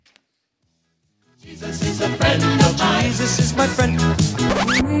Jesus is a friend of mine. Jesus is my friend.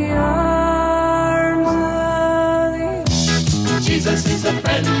 Jesus is a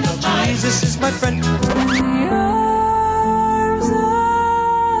friend of mine. Jesus is my friend.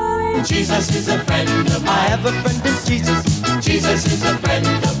 Jesus is a friend of I mine. have a friend in Jesus. Jesus is a friend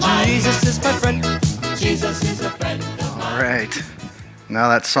of mine. Jesus is my friend. Jesus is a friend of mine. All right. Now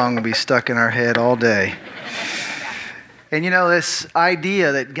that song will be stuck in our head all day. And you know, this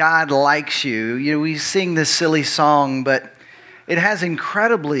idea that God likes you, we sing this silly song, but it has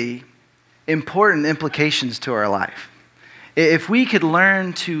incredibly important implications to our life. If we could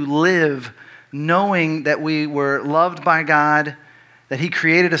learn to live knowing that we were loved by God, that He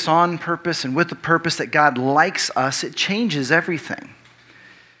created us on purpose and with the purpose that God likes us, it changes everything.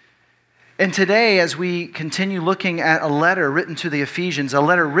 And today, as we continue looking at a letter written to the Ephesians, a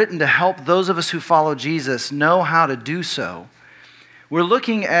letter written to help those of us who follow Jesus know how to do so, we're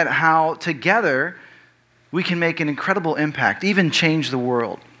looking at how together we can make an incredible impact, even change the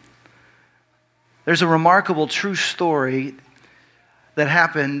world. There's a remarkable true story that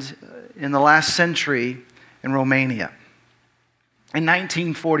happened in the last century in Romania. In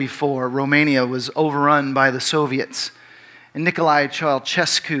 1944, Romania was overrun by the Soviets, and Nicolae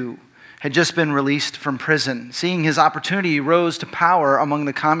Ceausescu had just been released from prison. Seeing his opportunity, he rose to power among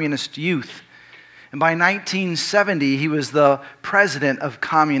the communist youth. And by 1970, he was the president of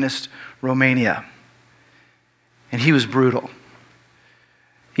communist Romania. And he was brutal.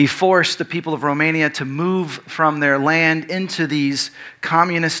 He forced the people of Romania to move from their land into these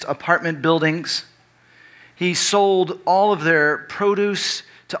communist apartment buildings. He sold all of their produce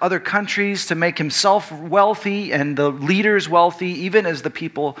to other countries to make himself wealthy and the leaders wealthy, even as the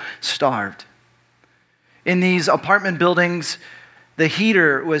people starved. In these apartment buildings, the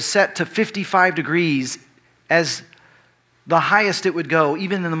heater was set to 55 degrees as the highest it would go,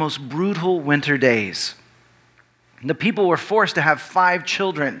 even in the most brutal winter days. The people were forced to have 5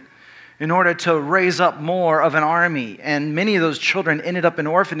 children in order to raise up more of an army, and many of those children ended up in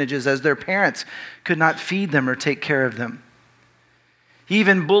orphanages as their parents could not feed them or take care of them. He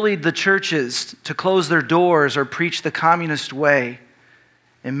even bullied the churches to close their doors or preach the communist way.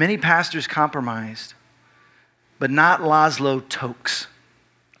 And many pastors compromised, but not Laszlo Tokes.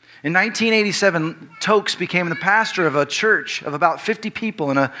 In 1987, Tokes became the pastor of a church of about 50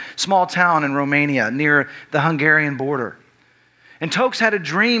 people in a small town in Romania near the Hungarian border. And Tokes had a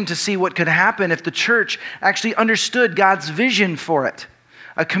dream to see what could happen if the church actually understood God's vision for it.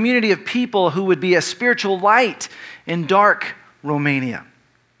 A community of people who would be a spiritual light in dark Romania.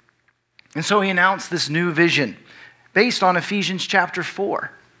 And so he announced this new vision based on Ephesians chapter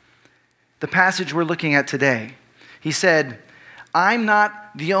 4, the passage we're looking at today. He said, "I'm not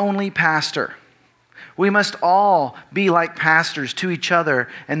the only pastor. We must all be like pastors to each other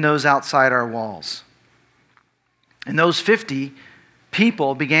and those outside our walls." And those 50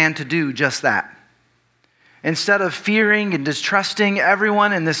 people began to do just that. Instead of fearing and distrusting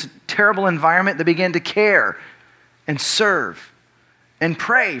everyone in this terrible environment, they began to care and serve and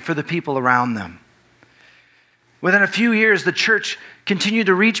pray for the people around them. Within a few years, the church continued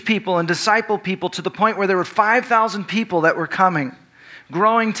to reach people and disciple people to the point where there were 5,000 people that were coming,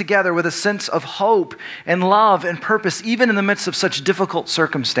 growing together with a sense of hope and love and purpose, even in the midst of such difficult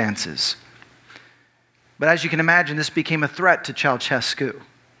circumstances. But as you can imagine, this became a threat to Ceausescu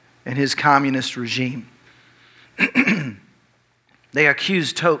and his communist regime. They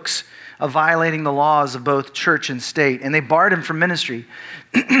accused Tokes of violating the laws of both church and state, and they barred him from ministry.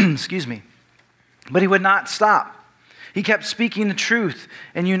 Excuse me. But he would not stop. He kept speaking the truth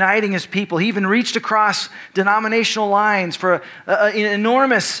and uniting his people. He even reached across denominational lines for an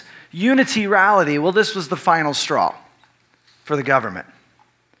enormous unity rally. Well, this was the final straw for the government.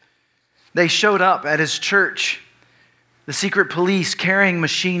 They showed up at his church, the secret police carrying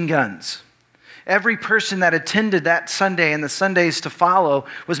machine guns. Every person that attended that Sunday and the Sundays to follow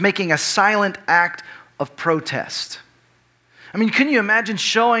was making a silent act of protest. I mean, can you imagine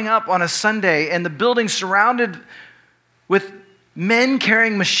showing up on a Sunday and the building surrounded with men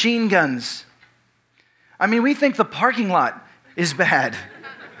carrying machine guns? I mean, we think the parking lot is bad.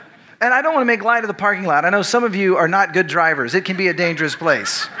 And I don't want to make light of the parking lot. I know some of you are not good drivers. It can be a dangerous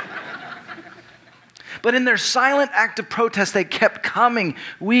place. But in their silent act of protest, they kept coming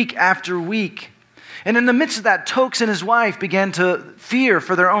week after week. And in the midst of that, Tokes and his wife began to fear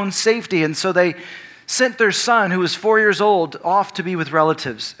for their own safety. And so they sent their son, who was 4 years old, off to be with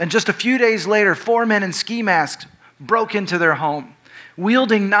relatives. And just a few days later, 4 men in ski masks broke into their home.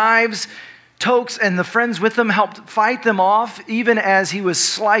 Wielding knives, Tokes and the friends with him helped fight them off, even as he was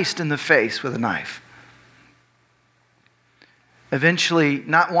sliced in the face with a knife. Eventually,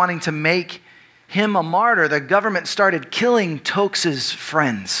 not wanting to make him a martyr, the government started killing Tokes'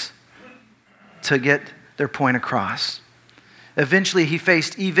 friends to get their point across. Eventually, he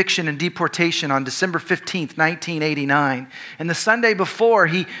faced eviction and deportation on December 15th, 1989. And the Sunday before,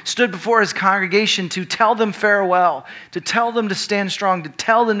 he stood before his congregation to tell them farewell, to tell them to stand strong, to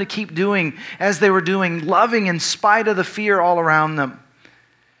tell them to keep doing as they were doing, loving in spite of the fear all around them.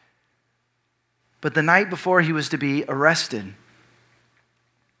 But the night before he was to be arrested,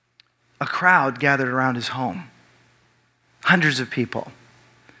 a crowd gathered around his home. Hundreds of people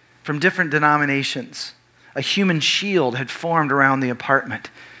from different denominations. A human shield had formed around the apartment.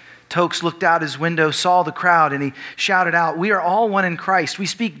 Tokes looked out his window, saw the crowd, and he shouted out, "We are all one in Christ. We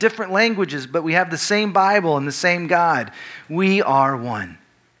speak different languages, but we have the same Bible and the same God. We are one."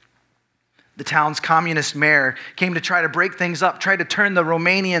 The town's communist mayor came to try to break things up, tried to turn the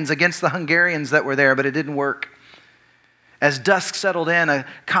Romanians against the Hungarians that were there, but it didn't work. As dusk settled in, a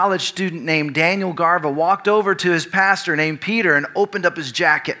college student named Daniel Garva walked over to his pastor named Peter and opened up his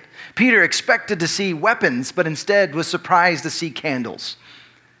jacket. Peter expected to see weapons, but instead was surprised to see candles.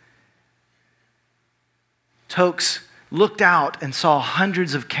 Tokes looked out and saw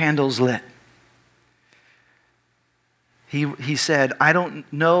hundreds of candles lit. He said, "I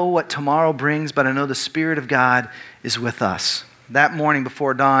don't know what tomorrow brings, but I know the Spirit of God is with us." That morning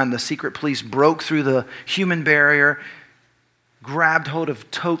before dawn, the secret police broke through the human barrier, grabbed hold of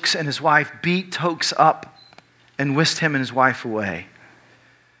Tokes and his wife, beat Tokes up, and whisked him and his wife away.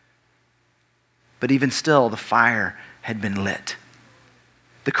 But even still, the fire had been lit.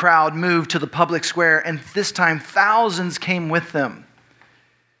 The crowd moved to the public square, and this time thousands came with them.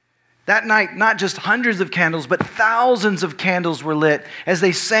 That night, not just hundreds of candles, but thousands of candles were lit as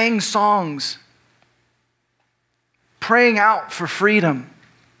they sang songs, praying out for freedom.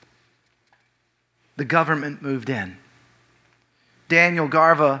 The government moved in. Daniel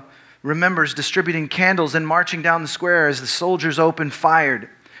Garva remembers distributing candles and marching down the square as the soldiers opened fire.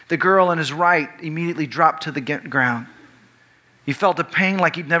 The girl on his right immediately dropped to the ground. He felt a pain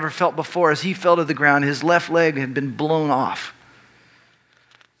like he'd never felt before. As he fell to the ground, his left leg had been blown off.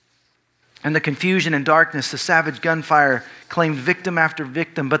 In the confusion and darkness, the savage gunfire claimed victim after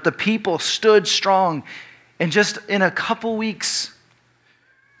victim, but the people stood strong. And just in a couple weeks,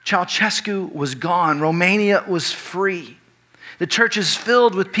 Ceausescu was gone. Romania was free. The church is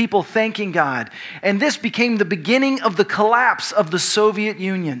filled with people thanking God. And this became the beginning of the collapse of the Soviet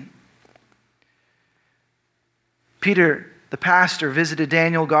Union. Peter, the pastor, visited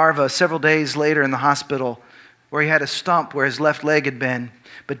Daniel Garva several days later in the hospital where he had a stump where his left leg had been.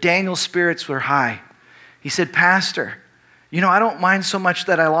 But Daniel's spirits were high. He said, "Pastor, I don't mind so much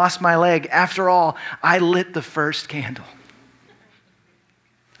that I lost my leg. After all, I lit the first candle."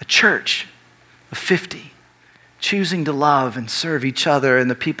 A church of 50. Choosing to love and serve each other and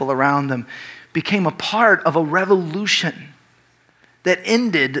the people around them, became a part of a revolution that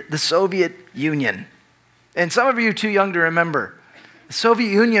ended the Soviet Union. And some of you are too young to remember. The Soviet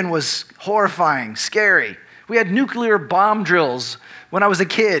Union was horrifying, scary. We had nuclear bomb drills when I was a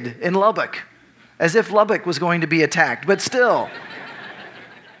kid in Lubbock, as if Lubbock was going to be attacked, but still.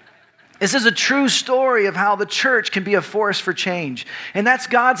 This is a true story of how the church can be a force for change. And that's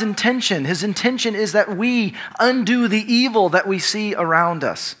God's intention. His intention is that we undo the evil that we see around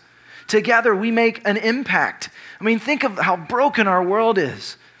us. Together, we make an impact. Think of how broken our world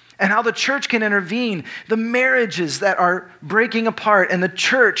is and how the church can intervene. The marriages that are breaking apart and the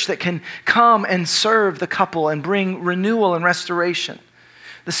church that can come and serve the couple and bring renewal and restoration.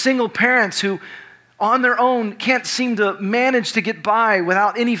 The single parents who on their own can't seem to manage to get by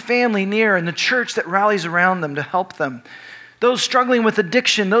without any family near, and the church that rallies around them to help them. Those struggling with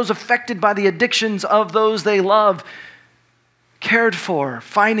addiction, those affected by the addictions of those they love, cared for,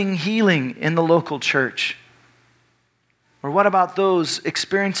 finding healing in the local church. Or what about those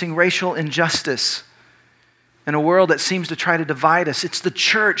experiencing racial injustice in a world that seems to try to divide us? It's the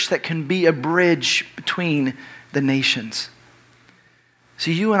church that can be a bridge between the nations. So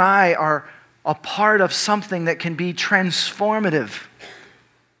you and I are a part of something that can be transformative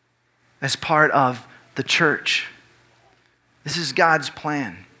as part of the church. This is God's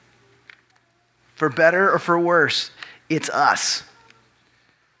plan. For better or for worse, it's us.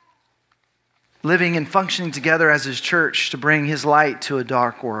 Living and functioning together as His church to bring His light to a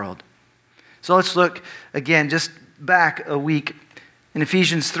dark world. So let's look again, just back a week. In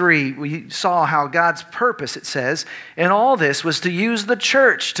Ephesians 3, we saw how God's purpose, it says, in all this was to use the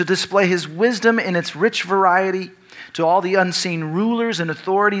church to display His wisdom in its rich variety to all the unseen rulers and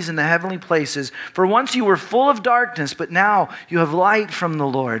authorities in the heavenly places. For once you were full of darkness, but now you have light from the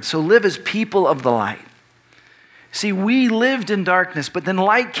Lord. So live as people of the light. See, we lived in darkness, but then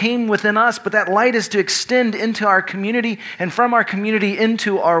light came within us, but that light is to extend into our community and from our community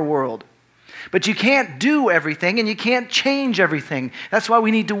into our world. But you can't do everything and you can't change everything. That's why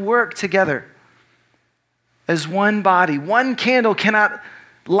we need to work together as one body. One candle cannot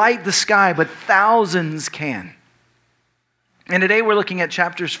light the sky, but thousands can. And today we're looking at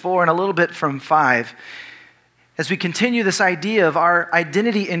chapters 4 and a little bit from 5 as we continue this idea of our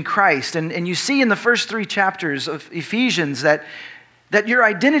identity in Christ. And you see in the first 3 chapters of Ephesians that your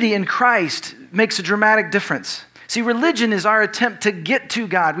identity in Christ makes a dramatic difference. See, religion is our attempt to get to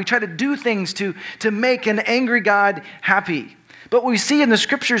God. We try to do things to make an angry God happy. But what we see in the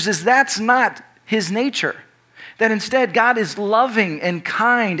scriptures is that's not his nature. That instead God is loving and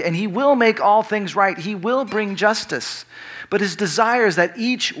kind and he will make all things right. He will bring justice. But his desire is that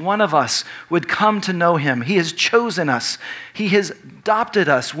each one of us would come to know him. He has chosen us. He has adopted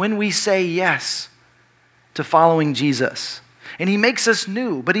us when we say yes to following Jesus. And he makes us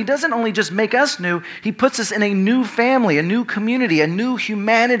new. But he doesn't only just make us new, he puts us in a new family, a new community, a new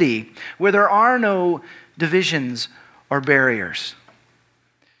humanity where there are no divisions or barriers.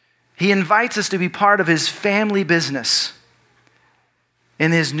 He invites us to be part of his family business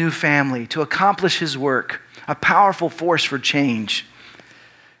in his new family, to accomplish his work, a powerful force for change.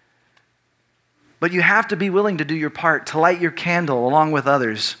 But you have to be willing to do your part, to light your candle along with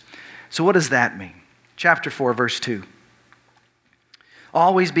others. So what does that mean? Chapter 4, verse 2.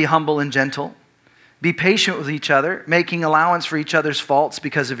 Always be humble and gentle. Be patient with each other, making allowance for each other's faults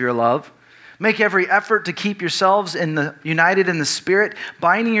because of your love. Make every effort to keep yourselves united in the Spirit,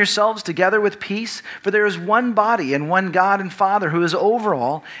 binding yourselves together with peace. For there is one body and one God and Father who is over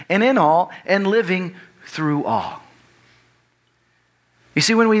all and in all and living through all. You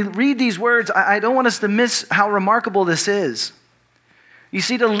see, when we read these words, I don't want us to miss how remarkable this is. You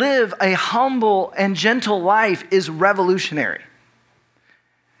see, to live a humble and gentle life is revolutionary.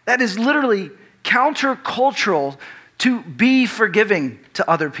 That is literally countercultural to be forgiving to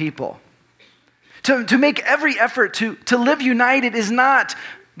other people. To make every effort to live united is not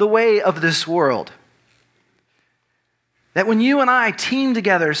the way of this world. That when you and I team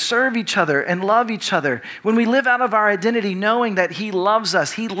together, serve each other, and love each other, when we live out of our identity knowing that he loves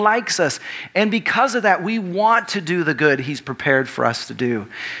us, he likes us, and because of that, we want to do the good he's prepared for us to do.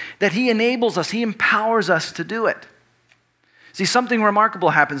 That he enables us, he empowers us to do it. See, something remarkable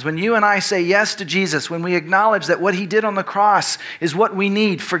happens when you and I say yes to Jesus, when we acknowledge that what he did on the cross is what we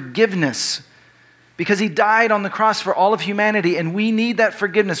need, forgiveness. Because he died on the cross for all of humanity, and we need that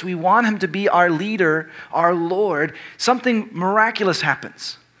forgiveness. We want him to be our leader, our Lord. Something miraculous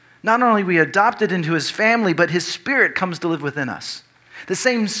happens. Not only are we adopted into his family, but his Spirit comes to live within us. The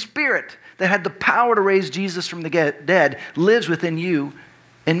same Spirit that had the power to raise Jesus from the dead lives within you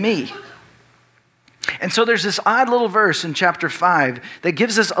and me. And so there's this odd little verse in chapter 5 that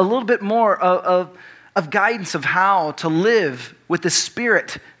gives us a little bit more of guidance of how to live with the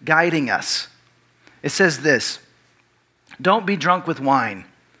Spirit guiding us. It says this: don't be drunk with wine,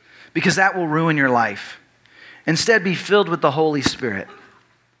 because that will ruin your life. Instead, be filled with the Holy Spirit.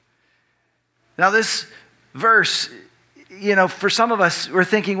 Now this verse, for some of us, we're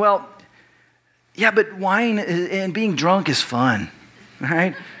thinking, well, yeah, but wine and being drunk is fun,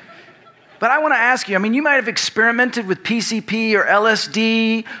 right? But I want to ask you, you might have experimented with PCP or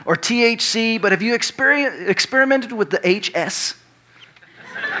LSD or THC, but have you experimented with the HS?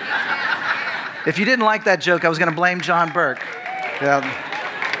 If you didn't like that joke, I was going to blame John Burke. Yeah.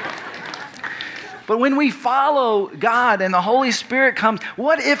 But when we follow God and the Holy Spirit comes,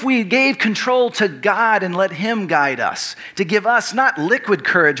 what if we gave control to God and let him guide us? To give us not liquid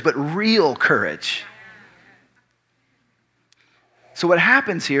courage, but real courage. So what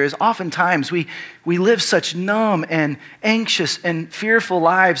happens here is oftentimes we live such numb and anxious and fearful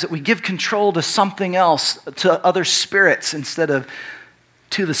lives that we give control to something else, to other spirits instead of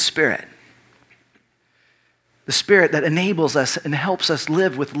to the Spirit. The Spirit that enables us and helps us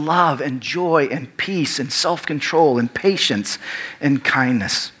live with love and joy and peace and self-control and patience and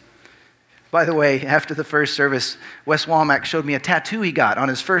kindness. By the way, after the first service, Wes Womack showed me a tattoo he got on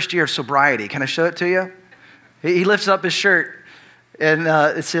his first year of sobriety. Can I show it to you? He lifts up his shirt and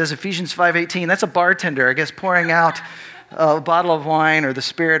it says Ephesians 5:18. That's a bartender, I guess, pouring out a bottle of wine or the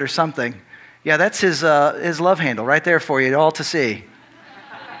Spirit or something. Yeah, that's his love handle right there for you all to see.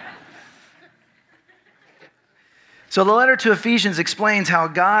 So the letter to Ephesians explains how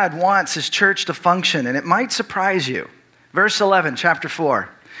God wants his church to function, and it might surprise you. Verse 11, chapter 4.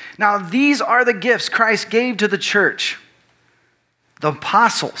 Now these are the gifts Christ gave to the church: the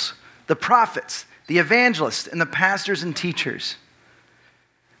apostles, the prophets, the evangelists, and the pastors and teachers.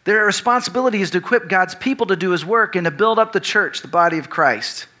 Their responsibility is to equip God's people to do his work and to build up the church, the body of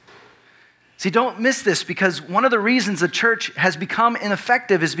Christ. See, don't miss this, because one of the reasons the church has become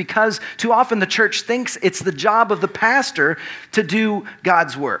ineffective is because too often the church thinks it's the job of the pastor to do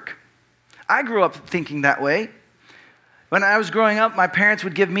God's work. I grew up thinking that way. When I was growing up, my parents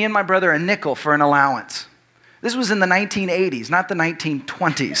would give me and my brother a nickel for an allowance. This was in the 1980s, not the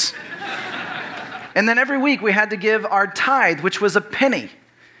 1920s. And then every week we had to give our tithe, which was a penny.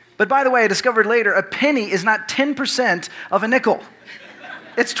 But by the way, I discovered later, a penny is not 10% of a nickel.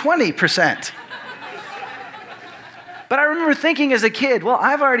 It's 20%. But I remember thinking as a kid, well,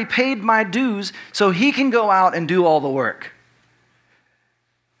 I've already paid my dues, so he can go out and do all the work.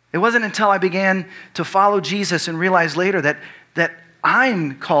 It wasn't until I began to follow Jesus and realized later that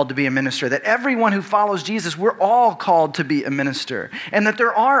I'm called to be a minister, that everyone who follows Jesus, we're all called to be a minister, and that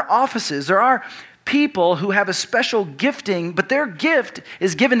there are offices, there are people who have a special gifting, but their gift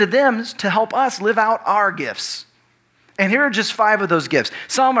is given to them to help us live out our gifts. And here are just 5 of those gifts.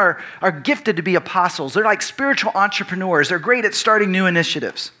 Some are gifted to be apostles. They're like spiritual entrepreneurs. They're great at starting new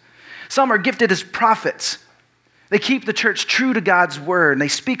initiatives. Some are gifted as prophets. They keep the church true to God's word, and they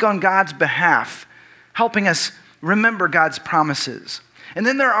speak on God's behalf, helping us remember God's promises. And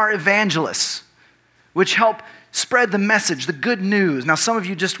then there are evangelists, which help spread the message, the good news. Now, some of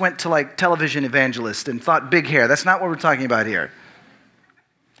you just went to like television evangelist and thought big hair. That's not what we're talking about here.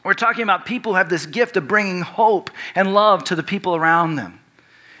 We're talking about people who have this gift of bringing hope and love to the people around them.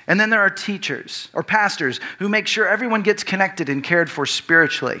 And then there are teachers or pastors who make sure everyone gets connected and cared for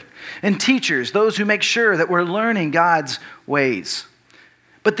spiritually. And teachers, those who make sure that we're learning God's ways.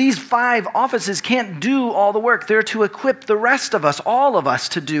 But these 5 offices can't do all the work. They're to equip the rest of us, all of us,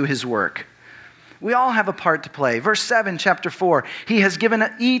 to do his work. We all have a part to play. Verse 7, chapter 4, he has given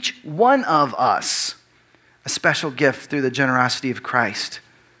each one of us a special gift through the generosity of Christ.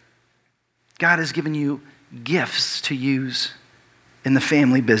 God has given you gifts to use in the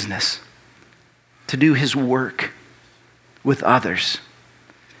family business, to do his work with others.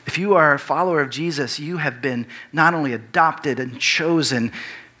 If you are a follower of Jesus, you have been not only adopted and chosen,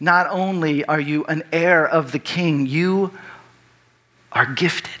 not only are you an heir of the King, you are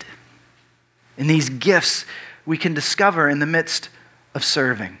gifted. And these gifts we can discover in the midst of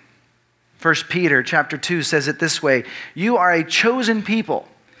serving. 1 Peter chapter 2 says it this way, you are a chosen people.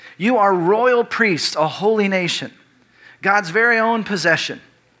 You are royal priests, a holy nation, God's very own possession.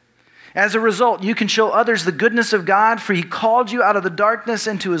 As a result, you can show others the goodness of God, for he called you out of the darkness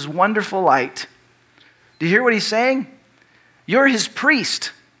into his wonderful light. Do you hear what he's saying? You're his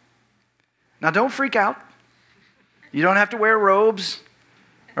priest. Now don't freak out. You don't have to wear robes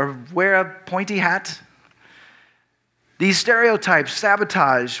or wear a pointy hat. These stereotypes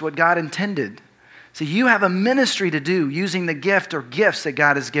sabotage what God intended. So you have a ministry to do using the gift or gifts that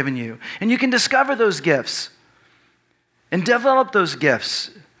God has given you. And you can discover those gifts and develop those gifts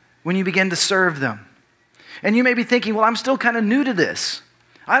when you begin to serve them. And you may be thinking, well, I'm still kind of new to this.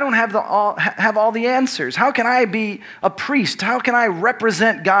 I don't have all the answers. How can I be a priest? How can I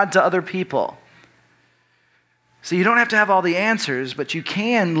represent God to other people? So you don't have to have all the answers, but you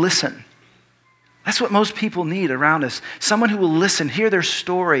can listen. That's what most people need around us. Someone who will listen, hear their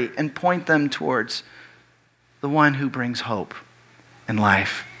story, and point them towards the one who brings hope and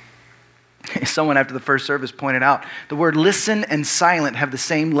life. Someone after the first service pointed out, the word listen and silent have the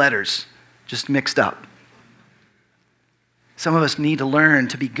same letters, just mixed up. Some of us need to learn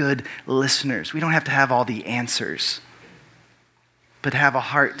to be good listeners. We don't have to have all the answers, but have a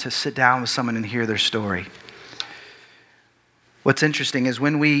heart to sit down with someone and hear their story. What's interesting is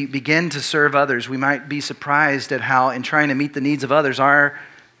when we begin to serve others, we might be surprised at how, in trying to meet the needs of others, our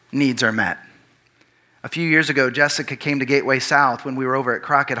needs are met. A few years ago, Jessica came to Gateway South when we were over at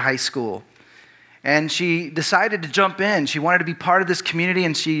Crockett High School. And she decided to jump in. She wanted to be part of this community,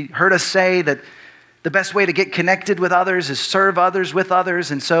 and she heard us say that the best way to get connected with others is serve others with others.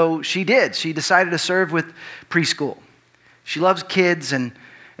 And so she did. She decided to serve with preschool. She loves kids, and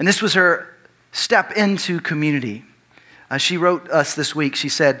this was her step into community. She wrote us this week, she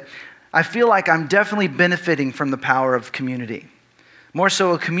said, I feel like I'm definitely benefiting from the power of community. More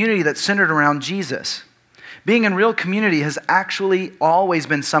so a community that's centered around Jesus. Being in real community has actually always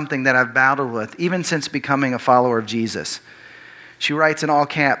been something that I've battled with, even since becoming a follower of Jesus. She writes in all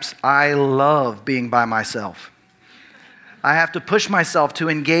caps, I love being by myself. I have to push myself to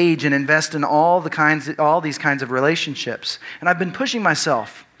engage and invest in all these kinds of relationships. And I've been pushing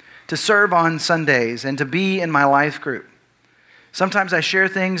myself to serve on Sundays and to be in my life group. Sometimes I share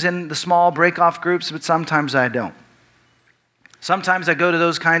things in the small break-off groups, but sometimes I don't. Sometimes I go to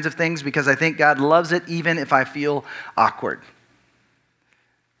those kinds of things because I think God loves it, even if I feel awkward.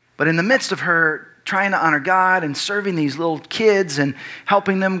 But in the midst of her trying to honor God and serving these little kids and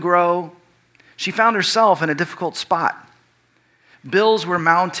helping them grow, she found herself in a difficult spot. Bills were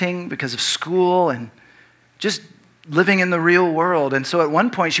mounting because of school and just living in the real world. And so at one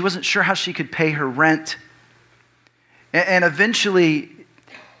point, she wasn't sure how she could pay her rent. And eventually,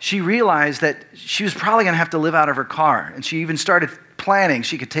 she realized that she was probably going to have to live out of her car. And she even started planning.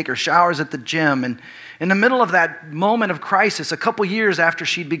 She could take her showers at the gym. And in the middle of that moment of crisis, a couple years after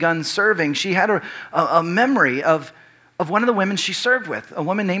she'd begun serving, she had a memory of one of the women she served with, a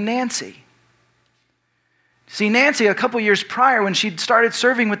woman named Nancy. See, Nancy, a couple years prior, when she'd started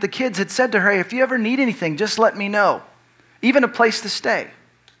serving with the kids, had said to her, "Hey, if you ever need anything, just let me know, even a place to stay."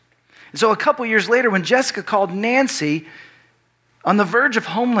 And so a couple years later, when Jessica called Nancy on the verge of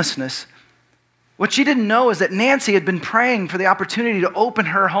homelessness, what she didn't know is that Nancy had been praying for the opportunity to open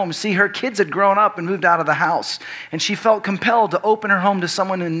her home. See, her kids had grown up and moved out of the house, and she felt compelled to open her home to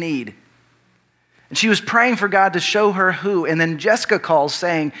someone in need. And she was praying for God to show her who. And then Jessica calls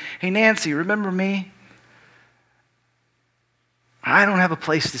saying, "Hey, Nancy, remember me? I don't have a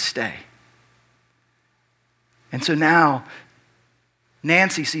place to stay." And so now,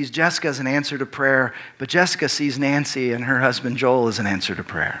 Nancy sees Jessica as an answer to prayer, but Jessica sees Nancy and her husband Joel as an answer to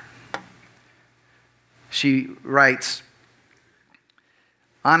prayer. She writes,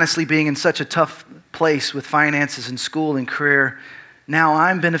 "Honestly, being in such a tough place with finances and school and career, now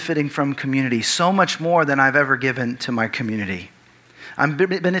I'm benefiting from community so much more than I've ever given to my community. I'm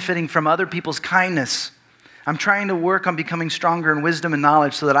benefiting from other people's kindness. I'm trying to work on becoming stronger in wisdom and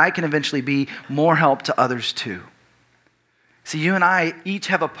knowledge so that I can eventually be more help to others too." See, you and I each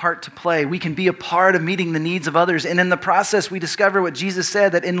have a part to play. We can be a part of meeting the needs of others. And in the process, we discover what Jesus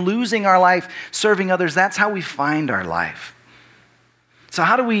said, that in losing our life, serving others, that's how we find our life. So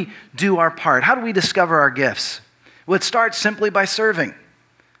how do we do our part? How do we discover our gifts? Well, it starts simply by serving.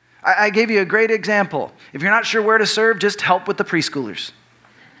 I gave you a great example. If you're not sure where to serve, just help with the preschoolers.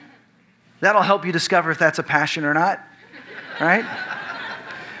 That'll help you discover if that's a passion or not, right?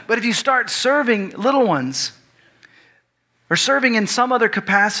 But if you start serving little ones or serving in some other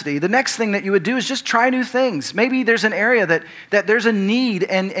capacity, the next thing that you would do is just try new things. Maybe there's an area that there's a need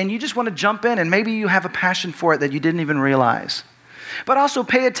and you just want to jump in, and maybe you have a passion for it that you didn't even realize. But also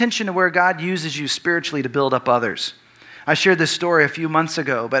pay attention to where God uses you spiritually to build up others. I shared this story a few months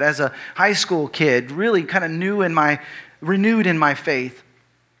ago, but as a high school kid, really kind of renewed in my faith,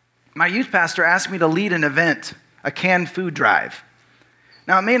 my youth pastor asked me to lead an event, a canned food drive.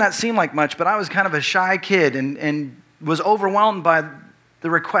 Now, it may not seem like much, but I was kind of a shy kid and was overwhelmed by the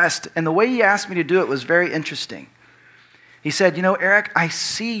request. And the way he asked me to do it was very interesting. He said, "You know, Eric, I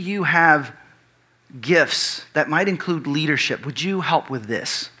see you have gifts that might include leadership. Would you help with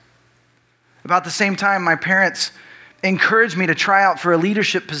this?" About the same time, my parents encouraged me to try out for a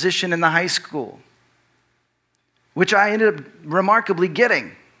leadership position in the high school, which I ended up remarkably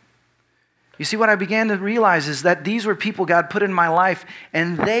getting. You see, what I began to realize is that these were people God put in my life,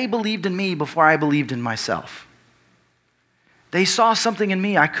 and they believed in me before I believed in myself. They saw something in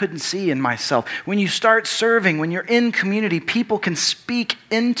me I couldn't see in myself. When you start serving, when you're in community, people can speak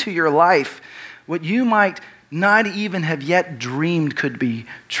into your life what you might not even have yet dreamed could be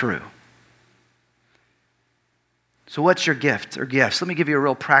true. So what's your gift or gifts? Let me give you a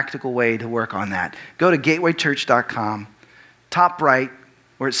real practical way to work on that. Go to gatewaychurch.com, top right,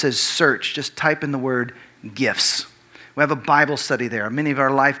 where it says search, just type in the word gifts. We have a Bible study there. Many of our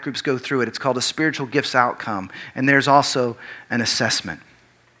life groups go through it. It's called a spiritual gifts outcome. And there's also an assessment.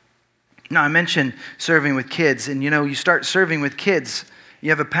 Now, I mentioned serving with kids. And you start serving with kids. You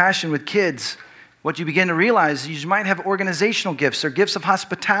have a passion with kids. What you begin to realize is you might have organizational gifts or gifts of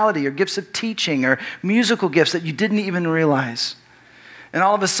hospitality or gifts of teaching or musical gifts that you didn't even realize. And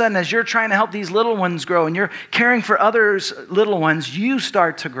all of a sudden, as you're trying to help these little ones grow and you're caring for others' little ones, you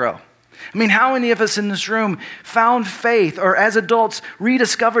start to grow. I mean, how many of us in this room found faith or as adults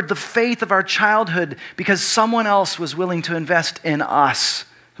rediscovered the faith of our childhood because someone else was willing to invest in us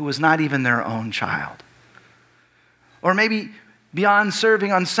who was not even their own child? Or maybe beyond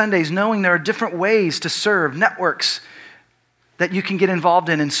serving on Sundays, knowing there are different ways to serve, networks that you can get involved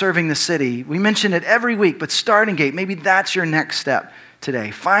in serving the city. We mention it every week, but Starting Gate, maybe that's your next step today.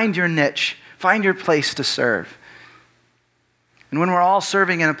 Find your niche. Find your place to serve. And when we're all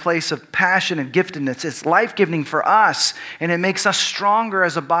serving in a place of passion and giftedness, it's life-giving for us, and it makes us stronger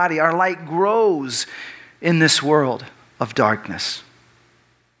as a body. Our light grows in this world of darkness.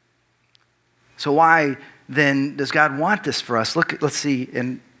 So why then does God want this for us? Let's see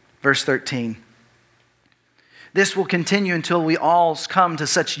in verse 13. This will continue until we all come to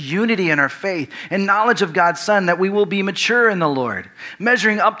such unity in our faith and knowledge of God's Son that we will be mature in the Lord,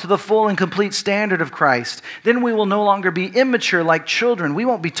 measuring up to the full and complete standard of Christ. Then we will no longer be immature like children. We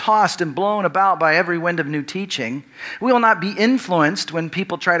won't be tossed and blown about by every wind of new teaching. We will not be influenced when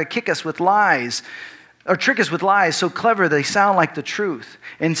people try to kick us with lies or trick us with lies so clever they sound like the truth.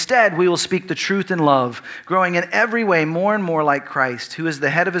 Instead, we will speak the truth in love, growing in every way more and more like Christ, who is the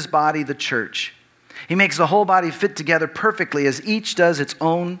head of his body, the church. He makes the whole body fit together perfectly as each does its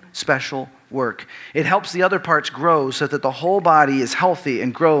own special work. It helps the other parts grow so that the whole body is healthy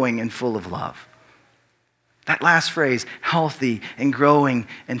and growing and full of love. That last phrase, healthy and growing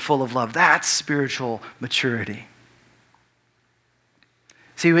and full of love, that's spiritual maturity.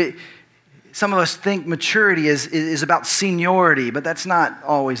 See, some of us think maturity is about seniority, but that's not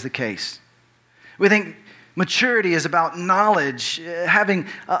always the case. We think maturity is about knowledge,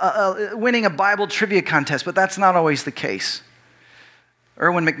 winning a Bible trivia contest, but that's not always the case.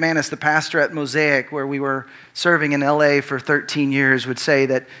 Erwin McManus, the pastor at Mosaic, where we were serving in LA for 13 years, would say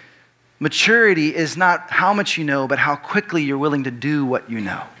that maturity is not how much you know, but how quickly you're willing to do what you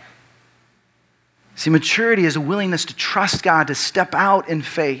know. See, maturity is a willingness to trust God, to step out in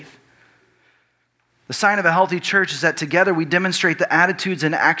faith. The sign of a healthy church is that together we demonstrate the attitudes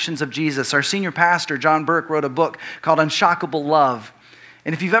and actions of Jesus. Our senior pastor, John Burke, wrote a book called Unshockable Love.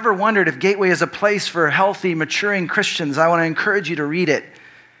 And if you've ever wondered if Gateway is a place for healthy, maturing Christians, I want to encourage you to read it.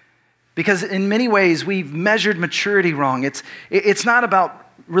 Because in many ways, we've measured maturity wrong. It's not about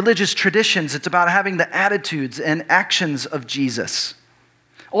religious traditions. It's about having the attitudes and actions of Jesus.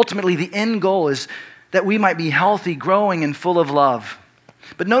 Ultimately, the end goal is that we might be healthy, growing, and full of love.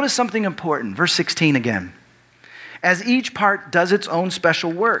 But notice something important. Verse 16 again. As each part does its own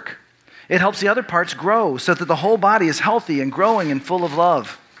special work, it helps the other parts grow so that the whole body is healthy and growing and full of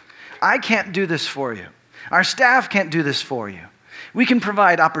love. I can't do this for you. Our staff can't do this for you. We can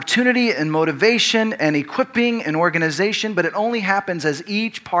provide opportunity and motivation and equipping and organization, but it only happens as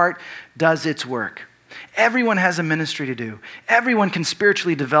each part does its work. Everyone has a ministry to do. Everyone can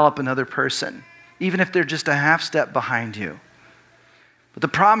spiritually develop another person, even if they're just a half step behind you. But the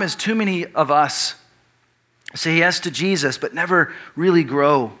problem is too many of us say yes to Jesus, but never really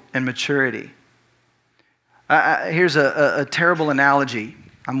grow in maturity. Here's a terrible analogy.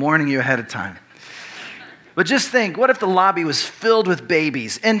 I'm warning you ahead of time. But just think, what if the lobby was filled with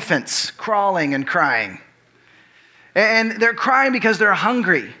babies, infants, crawling and crying? And they're crying because they're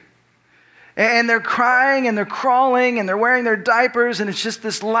hungry. And they're crying and they're crawling and they're wearing their diapers, and it's just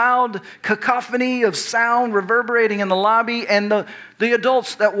this loud cacophony of sound reverberating in the lobby, and the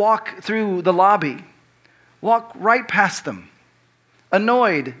adults that walk through the lobby walk right past them,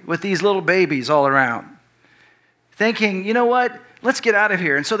 annoyed with these little babies all around, thinking, you know what, let's get out of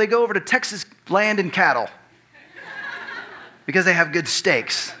here. And so they go over to Texas Land and Cattle because they have good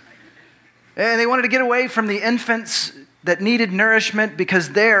steaks. And they wanted to get away from the infants that needed nourishment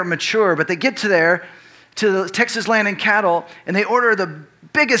because they're mature, but they get to the Texas Land and Cattle, and they order the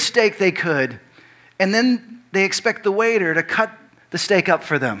biggest steak they could, and then they expect the waiter to cut the steak up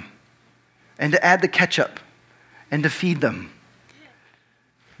for them and to add the ketchup and to feed them.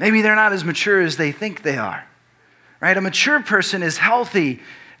 Maybe they're not as mature as they think they are, right? A mature person is healthy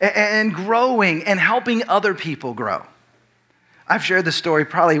and growing and helping other people grow. I've shared this story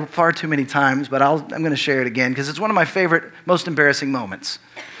probably far too many times, but I'm going to share it again because it's one of my favorite, most embarrassing moments.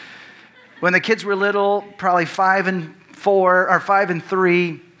 When the kids were little, probably 5 and 4 or 5 and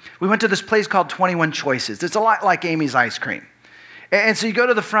 3, we went to this place called 21 Choices. It's a lot like Amy's Ice Cream. And so you go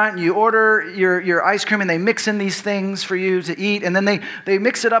to the front and you order your ice cream, and they mix in these things for you to eat, and then they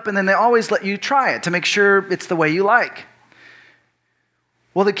mix it up, and then they always let you try it to make sure it's the way you like.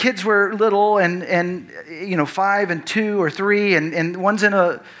 Well, the kids were little and 5 and 2 or 3, and one's in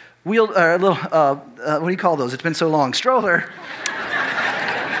a little what do you call those? It's been so long, stroller.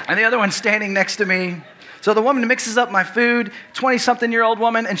 And the other one's standing next to me. So the woman mixes up my food, 20-something-year-old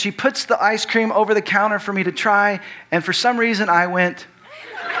woman, and she puts the ice cream over the counter for me to try, and for some reason I went,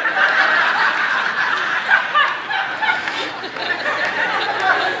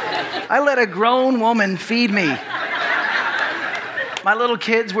 I let a grown woman feed me. My little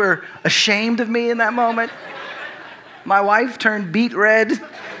kids were ashamed of me in that moment. My wife turned beet red.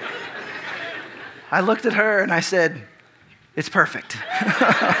 I looked at her and I said, "It's perfect."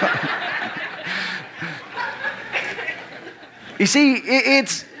 You see,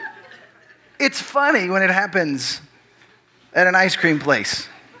 it's funny when it happens at an ice cream place,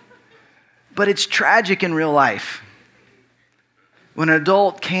 but it's tragic in real life when an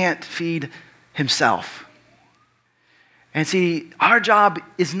adult can't feed himself. And see, our job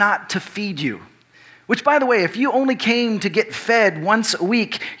is not to feed you. Which, by the way, if you only came to get fed once a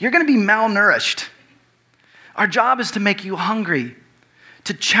week, you're going to be malnourished. Our job is to make you hungry,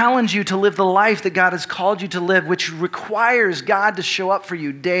 to challenge you to live the life that God has called you to live, which requires God to show up for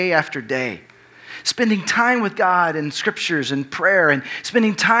you day after day. Spending time with God in scriptures and prayer, and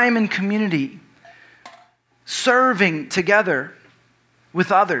spending time in community, serving together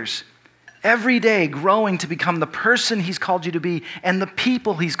with others, every day growing to become the person He's called you to be and the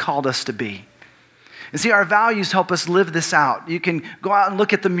people He's called us to be. And see, our values help us live this out. You can go out and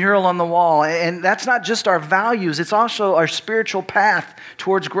look at the mural on the wall, and that's not just our values, it's also our spiritual path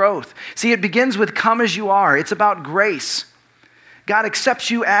towards growth. See, it begins with come as you are. It's about grace. God accepts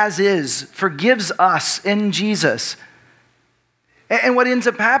you as is, forgives us in Jesus. And what ends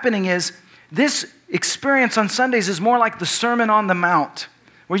up happening is this experience on Sundays is more like the Sermon on the Mount,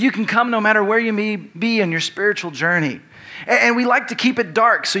 where you can come no matter where you may be in your spiritual journey. And we like to keep it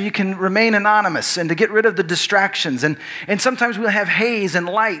dark so you can remain anonymous and to get rid of the distractions. And sometimes we'll have haze and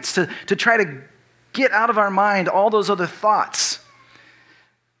lights to try to get out of our mind all those other thoughts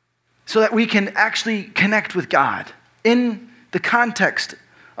so that we can actually connect with God in the context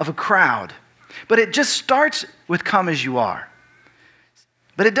of a crowd. But it just starts with come as you are.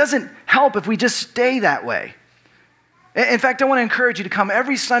 But it doesn't help if we just stay that way. In fact, I want to encourage you to come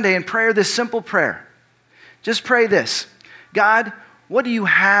every Sunday and pray this simple prayer. Just pray this: God, what do you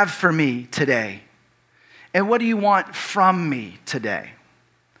have for me today? And what do you want from me today?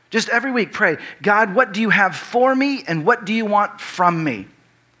 Just every week pray, God, what do you have for me and what do you want from me?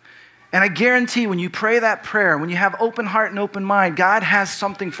 And I guarantee when you pray that prayer, when you have open heart and open mind, God has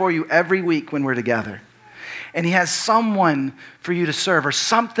something for you every week when we're together. And He has someone for you to serve or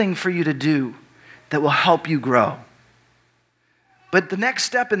something for you to do that will help you grow. But the next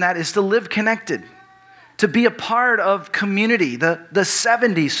step in that is to live connected, to be a part of community, the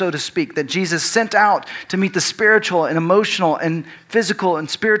 70, so to speak, that Jesus sent out to meet the spiritual and emotional and physical and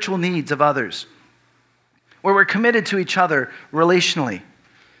spiritual needs of others, where we're committed to each other relationally.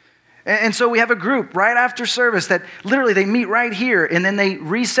 And so we have a group right after service that literally they meet right here and then they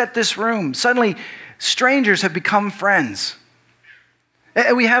reset this room. Suddenly, strangers have become friends.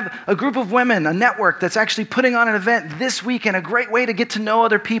 And we have a group of women, a network that's actually putting on an event this weekend, a great way to get to know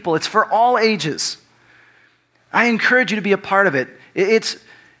other people. It's for all ages. I encourage you to be a part of it. It's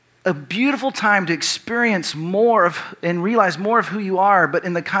a beautiful time to experience more of and realize more of who you are, but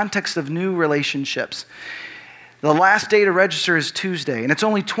in the context of new relationships. The last day to register is Tuesday, and it's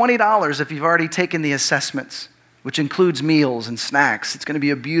only $20 if you've already taken the assessments, which includes meals and snacks. It's going to be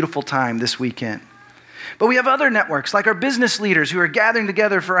a beautiful time this weekend. But we have other networks, like our business leaders who are gathering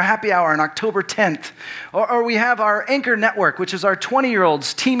together for a happy hour on October 10th. Or we have our Anchor Network, which is our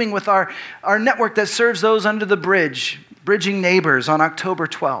 20-year-olds teaming with our network that serves those under the bridge, Bridging Neighbors, on October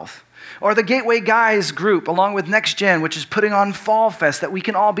 12th. Or the Gateway Guys group, along with Next Gen, which is putting on Fall Fest that we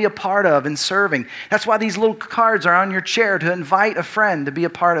can all be a part of and serving. That's why these little cards are on your chair to invite a friend to be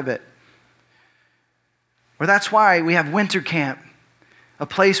a part of it. Or that's why we have Winter Camp, a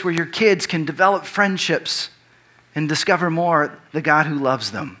place where your kids can develop friendships and discover more the God who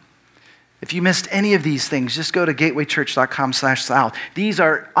loves them. If you missed any of these things, just go to gatewaychurch.com/south. These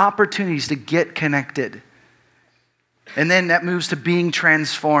are opportunities to get connected. And then that moves to being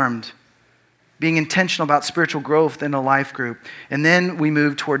transformed, being intentional about spiritual growth in a life group. And then we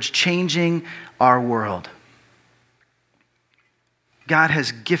move towards changing our world. God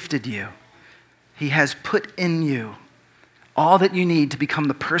has gifted you. He has put in you all that you need to become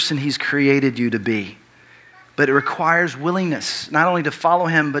the person He's created you to be. But it requires willingness, not only to follow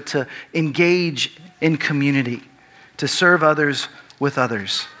Him, but to engage in community, to serve others with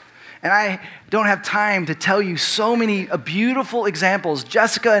others. And I don't have time to tell you so many beautiful examples.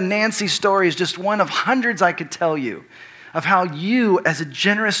 Jessica and Nancy's story is just one of hundreds I could tell you of how you, as a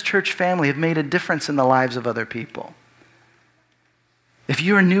generous church family, have made a difference in the lives of other people. If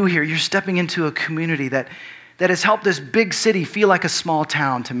you are new here, you're stepping into a community that has helped this big city feel like a small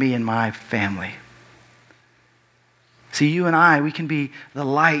town to me and my family. See, you and I, we can be the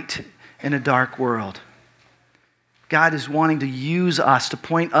light in a dark world. God is wanting to use us to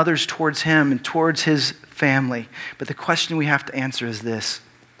point others towards Him and towards His family. But the question we have to answer is this: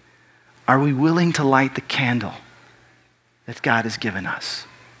 are we willing to light the candle that God has given us?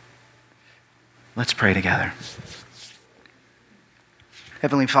 Let's pray together.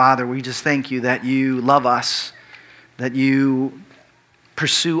 Heavenly Father, we just thank you that you love us, that you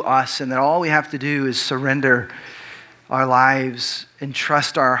pursue us, and that all we have to do is surrender our lives and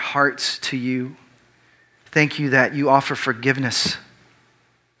trust our hearts to you. Thank you that you offer forgiveness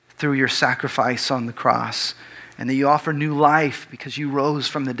through your sacrifice on the cross, and that you offer new life because you rose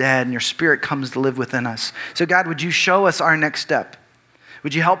from the dead and your Spirit comes to live within us. So God, would you show us our next step?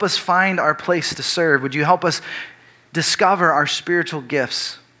 Would you help us find our place to serve? Would you help us discover our spiritual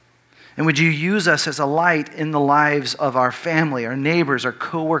gifts? And would you use us as a light in the lives of our family, our neighbors, our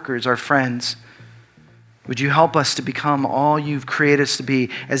coworkers, our friends? Would you help us to become all you've created us to be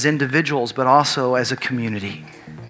as individuals, but also as a community?